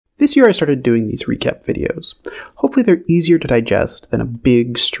This year I started doing these recap videos. Hopefully they're easier to digest than a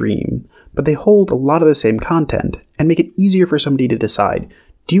big stream, but they hold a lot of the same content and make it easier for somebody to decide,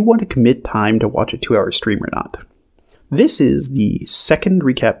 do you want to commit time to watch a 2-hour stream or not? This is the second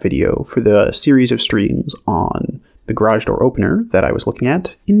recap video for the series of streams on the garage door opener that I was looking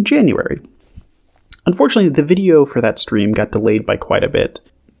at in January. Unfortunately, the video for that stream got delayed by quite a bit.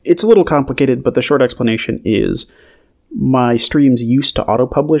 It's a little complicated, but the short explanation is my streams used to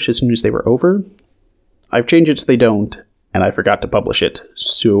auto-publish as soon as they were over. I've changed it so they don't, and I forgot to publish it,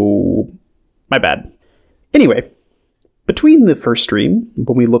 so my bad. Anyway, between the first stream,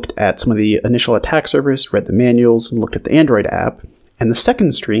 when we looked at some of the initial attack surface, read the manuals, and looked at the Android app, and the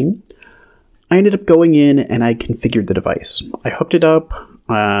second stream, I ended up going in and I configured the device. I hooked it up,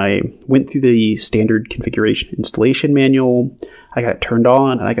 I went through the standard configuration installation manual, I got it turned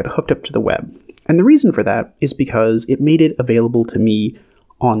on, and I got it hooked up to the web. And the reason for that is because it made it available to me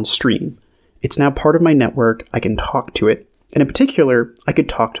on stream. It's now part of my network, I can talk to it, and in particular, I could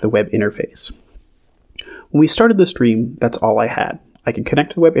talk to the web interface. When we started the stream, that's all I had. I could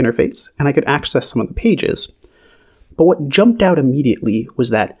connect to the web interface, and I could access some of the pages. But what jumped out immediately was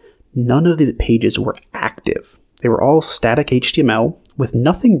that none of the pages were active. They were all static HTML with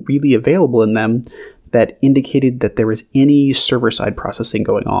nothing really available in them that indicated that there was any server-side processing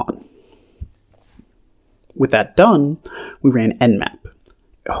going on. With that done, we ran nmap,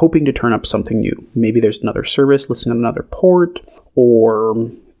 hoping to turn up something new. Maybe there's another service listing on another port,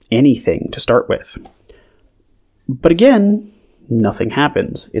 or anything to start with. But again, nothing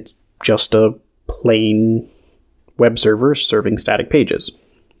happens. It's just a plain web server serving static pages.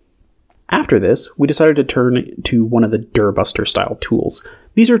 After this, we decided to turn to one of the dirbuster style tools.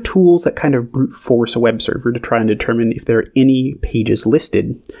 These are tools that kind of brute force a web server to try and determine if there are any pages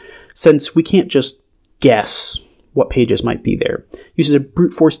listed, since we can't just guess what pages might be there. It uses a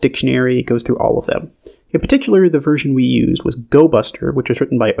brute force dictionary, it goes through all of them. In particular, the version we used was GoBuster, which was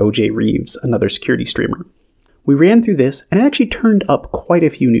written by OJ Reeves, another security streamer. We ran through this, and it actually turned up quite a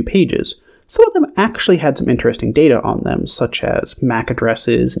few new pages. Some of them actually had some interesting data on them, such as MAC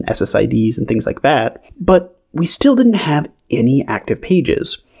addresses and SSIDs and things like that, but we still didn't have any active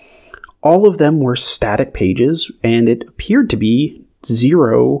pages. All of them were static pages, and it appeared to be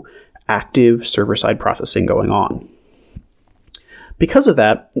zero active server-side processing going on. Because of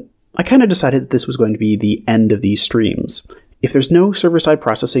that, I kind of decided that this was going to be the end of these streams. If there's no server-side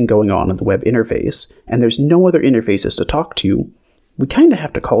processing going on in the web interface, and there's no other interfaces to talk to, we kind of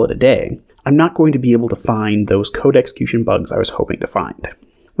have to call it a day. I'm not going to be able to find those code execution bugs I was hoping to find.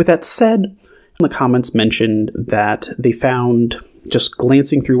 With that said, the comments mentioned that they found, just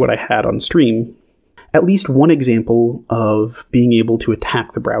glancing through what I had on stream, at least one example of being able to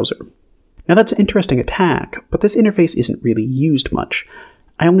attack the browser. Now that's an interesting attack, but this interface isn't really used much.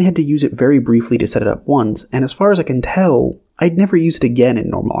 I only had to use it very briefly to set it up once, and as far as I can tell, I'd never use it again in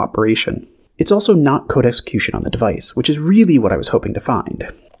normal operation. It's also not code execution on the device, which is really what I was hoping to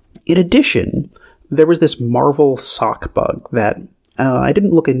find. In addition, there was this Marvel sock bug that I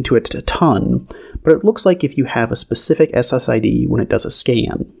didn't look into it a ton, but it looks like if you have a specific SSID when it does a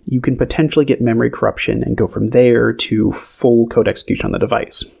scan, you can potentially get memory corruption and go from there to full code execution on the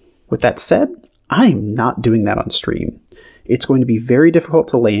device. With that said, I'm not doing that on stream. It's going to be very difficult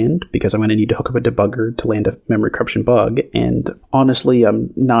to land because I'm going to need to hook up a debugger to land a memory corruption bug, and honestly,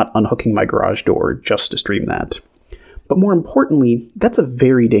 I'm not unhooking my garage door just to stream that. But more importantly, that's a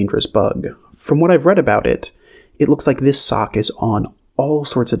very dangerous bug. From what I've read about it, it looks like this sock is on all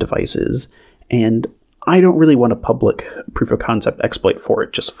sorts of devices, and I don't really want a public proof of concept exploit for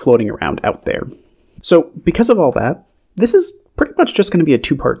it just floating around out there. So because of all that, this is pretty much just going to be a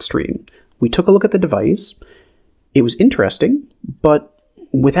two-part stream. We took a look at the device. It was interesting, but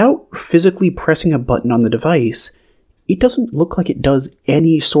without physically pressing a button on the device, it doesn't look like it does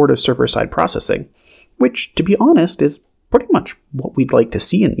any sort of server-side processing, which, to be honest, is pretty much what we'd like to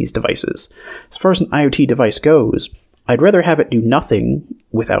see in these devices. As far as an IoT device goes, I'd rather have it do nothing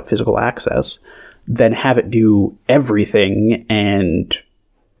without physical access than have it do everything and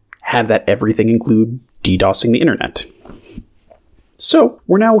have that everything include DDoSing the internet. So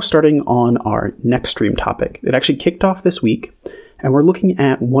we're now starting on our next stream topic. It actually kicked off this week, and we're looking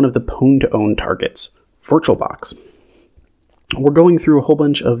at one of the pwn-to-own targets, VirtualBox. We're going through a whole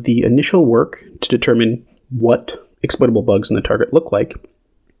bunch of the initial work to determine what exploitable bugs in the target look like,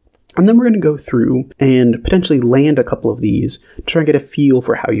 and then we're going to go through and potentially land a couple of these to try and get a feel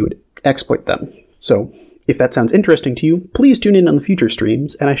for how you would exploit them. So if that sounds interesting to you, please tune in on the future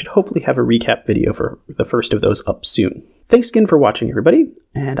streams, and I should hopefully have a recap video for the first of those up soon. Thanks again for watching, everybody,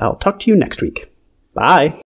 and I'll talk to you next week. Bye!